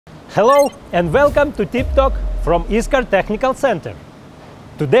Hello and welcome to TIPTALK from ISCAR Technical Center.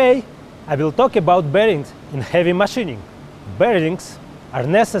 Today I will talk about bearings in heavy machining. Bearings are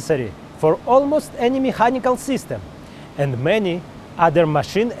necessary for almost any mechanical system and many other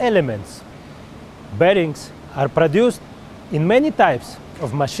machine elements. Bearings are produced in many types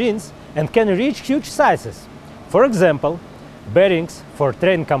of machines and can reach huge sizes. For example, bearings for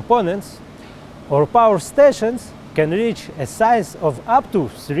train components or power stations can reach a size of up to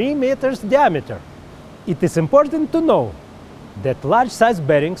 3 meters diameter. It is important to know that large-size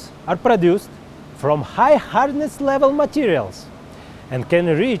bearings are produced from high hardness level materials and can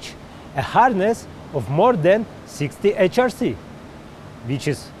reach a hardness of more than 60 HRC, which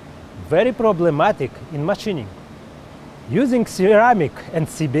is very problematic in machining. Using ceramic and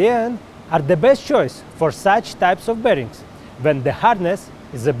CBN are the best choice for such types of bearings when the hardness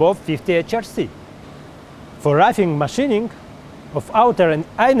is above 50 HRC. For roughing machining of outer and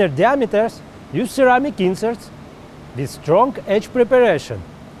inner diameters, use ceramic inserts with strong edge preparation,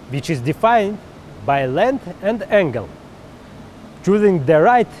 which is defined by length and angle. Choosing the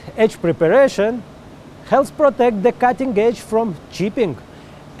right edge preparation helps protect the cutting edge from chipping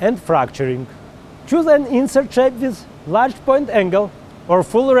and fracturing. Choose an insert shape with large point angle or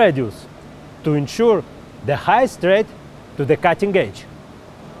full radius to ensure the high straight to the cutting edge.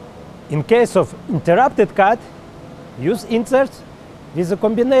 In case of interrupted cut, use inserts with a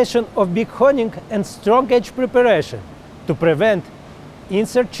combination of big honing and strong edge preparation to prevent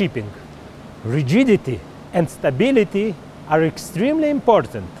insert chipping. Rigidity and stability are extremely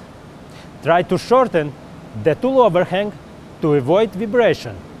important. Try to shorten the tool overhang to avoid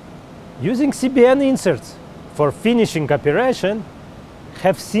vibration. Using CBN inserts for finishing operation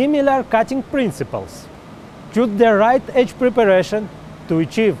have similar cutting principles. Choose the right edge preparation to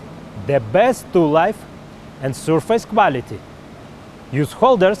achieve the best tool life and surface quality. Use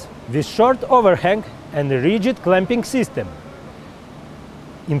holders with short overhang and rigid clamping system.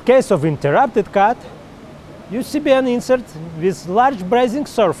 In case of interrupted cut, use CBN inserts with large brazing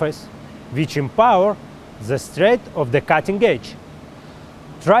surface, which empower the straight of the cutting edge.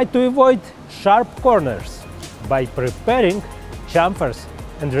 Try to avoid sharp corners by preparing chamfers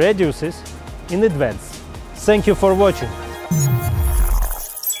and radiuses in advance. Thank you for watching.